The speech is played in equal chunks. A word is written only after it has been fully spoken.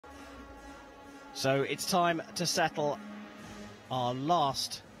So it's time to settle our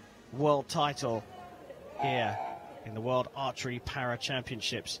last world title here in the World Archery Para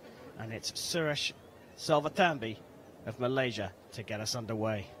Championships, and it's Suresh Selvathamby of Malaysia to get us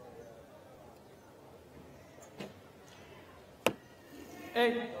underway.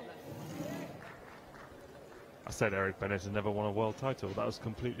 I said Eric Bennett had never won a world title. That was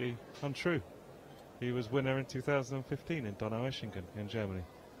completely untrue. He was winner in 2015 in Donaueschingen in Germany.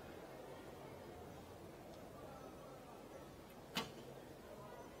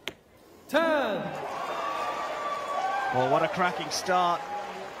 Well, what a cracking start.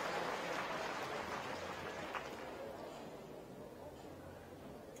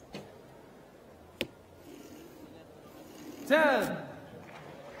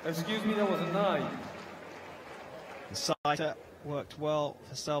 Excuse me, that was a 9. The sighter worked well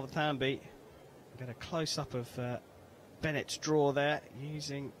for Selvathamby. Get a close-up of Bennett's draw there,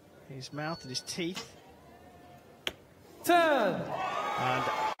 using his mouth and his teeth. 10. And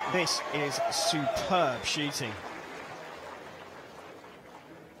this is superb shooting.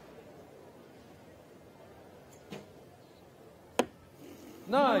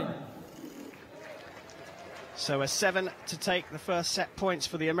 Nine. So a 7 to take the first set points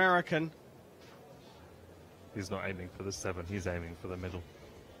for the American. He's not aiming for the 7, he's aiming for the middle.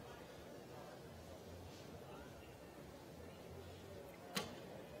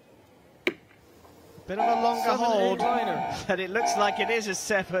 Bit of a longer 7, hold, 8 liner. but it looks like it is a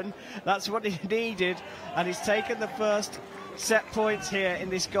 7. That's what he needed, and he's taken the first set points here in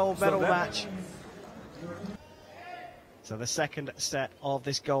this gold medal match. So the second set of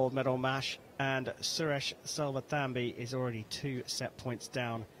this gold medal match, and Suresh Selvathamby is already 2 set points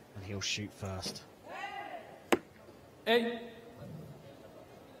down, and he'll shoot first. 8.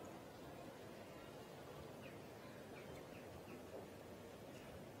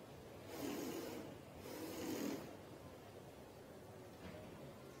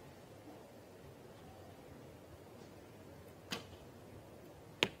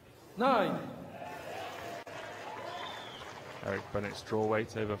 Nine. Eric Bennett's draw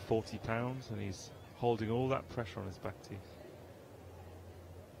weight over 40 pounds, and he's holding all that pressure on his back teeth.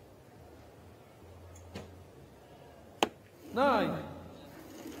 9.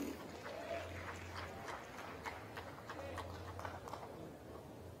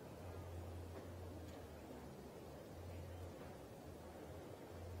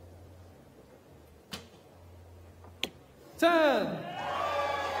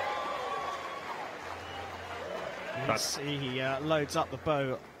 He loads up the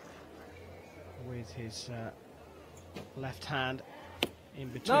bow with his left hand in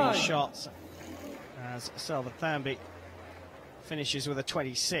between shots as Selvathamby finishes with a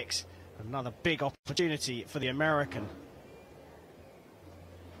 26. Another big opportunity for the American.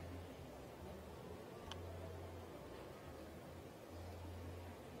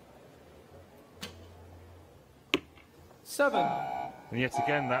 Seven. And yet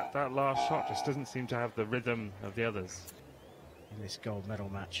again, that last shot just doesn't seem to have the rhythm of the others. In this gold medal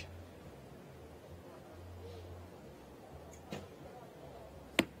match.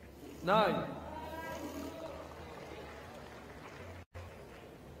 9.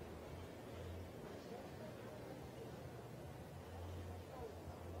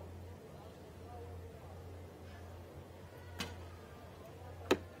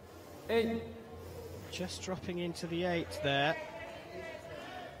 Eight. Just dropping into the 8 there.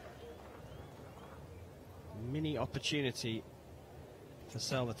 Mini opportunity for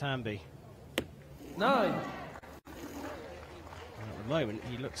Selvathamby. 9. At the moment,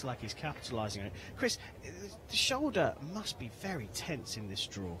 he looks like he's capitalising on it. Chris, the shoulder must be very tense in this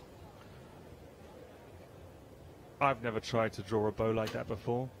draw. I've never tried to draw a bow like that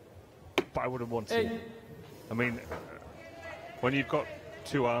before, but I wouldn't want to. 8. I mean, when you've got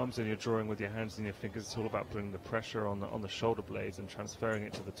 2 arms and you're drawing with your hands and your fingers, it's all about putting the pressure on the shoulder blades and transferring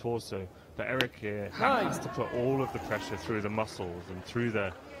it to the torso. But Eric here has to put all of the pressure through the muscles and through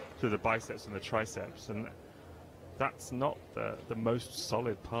the biceps and the triceps, and that's not the most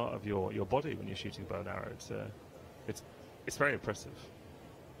solid part of your body when you're shooting bow and arrow. It's very impressive.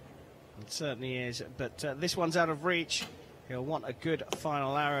 It certainly is, but this one's out of reach. He'll want a good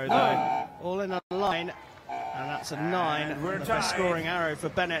final arrow though. All in a line. And that's a 9, the best scoring arrow for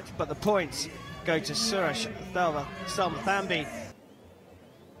Bennett, but the points go to Suresh Selvathamby.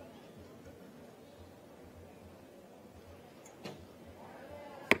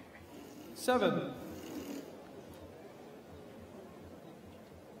 Seven.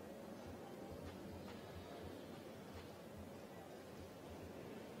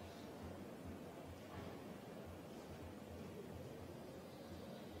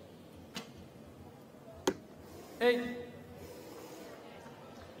 8.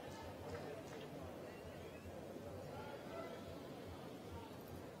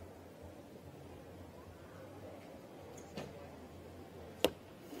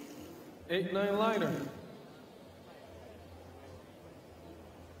 Eight, 9 liner.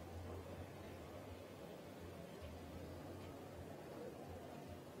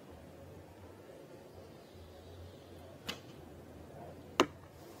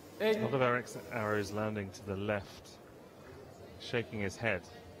 A lot of Eric's arrows landing to the left, shaking his head.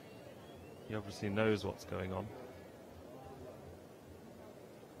 He obviously knows what's going on.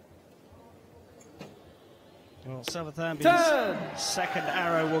 Well, Selvathamby's second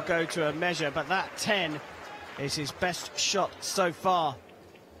arrow will go to a measure, but that 10 is his best shot so far.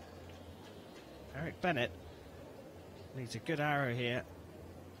 Eric Bennett needs a good arrow here,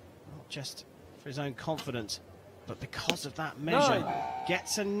 not just for his own confidence, but because of that measure. 9.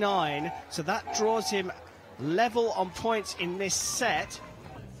 Gets a 9, so that draws him level on points in this set.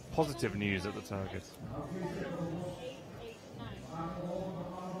 Positive news at the target.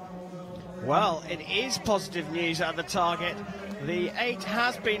 Well, it is positive news at the target. The 8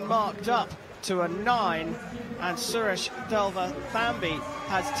 has been marked up to a 9, and Suresh Selvathamby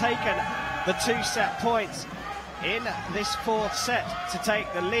has taken the 2 set points in this fourth set to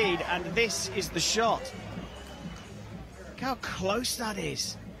take the lead, and this is the shot. Look how close that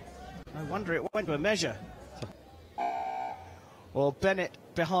is. No wonder it went to a measure. Well, Bennett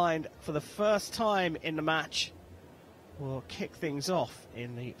behind for the first time in the match will kick things off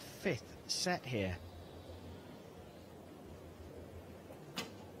in the 5th set here.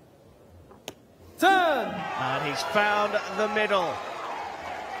 Turn! And he's found the middle.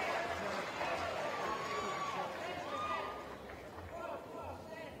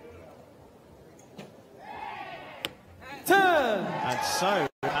 Turn! And so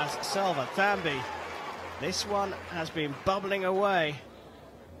has Selvathamby. This one has been bubbling away,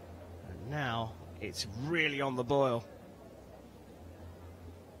 and now it's really on the boil.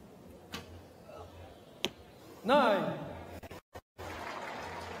 9.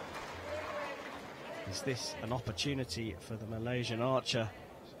 Is this an opportunity for the Malaysian archer?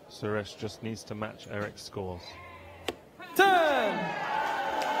 Suresh just needs to match Eric's scores. Turn!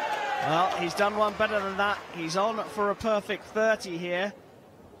 Well, he's done one better than that. He's on for a perfect 30 here.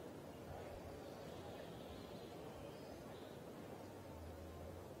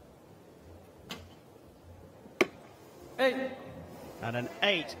 And an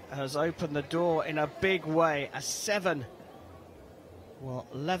 8 has opened the door in a big way. A 7 will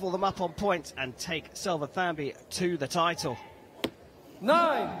level them up on points and take Selvathamby to the title.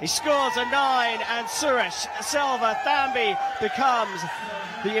 9. He scores a 9, and Suresh Selvathamby becomes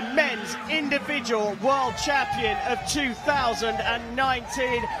the men's individual world champion of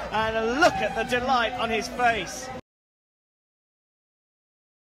 2019. And look at the delight on his face.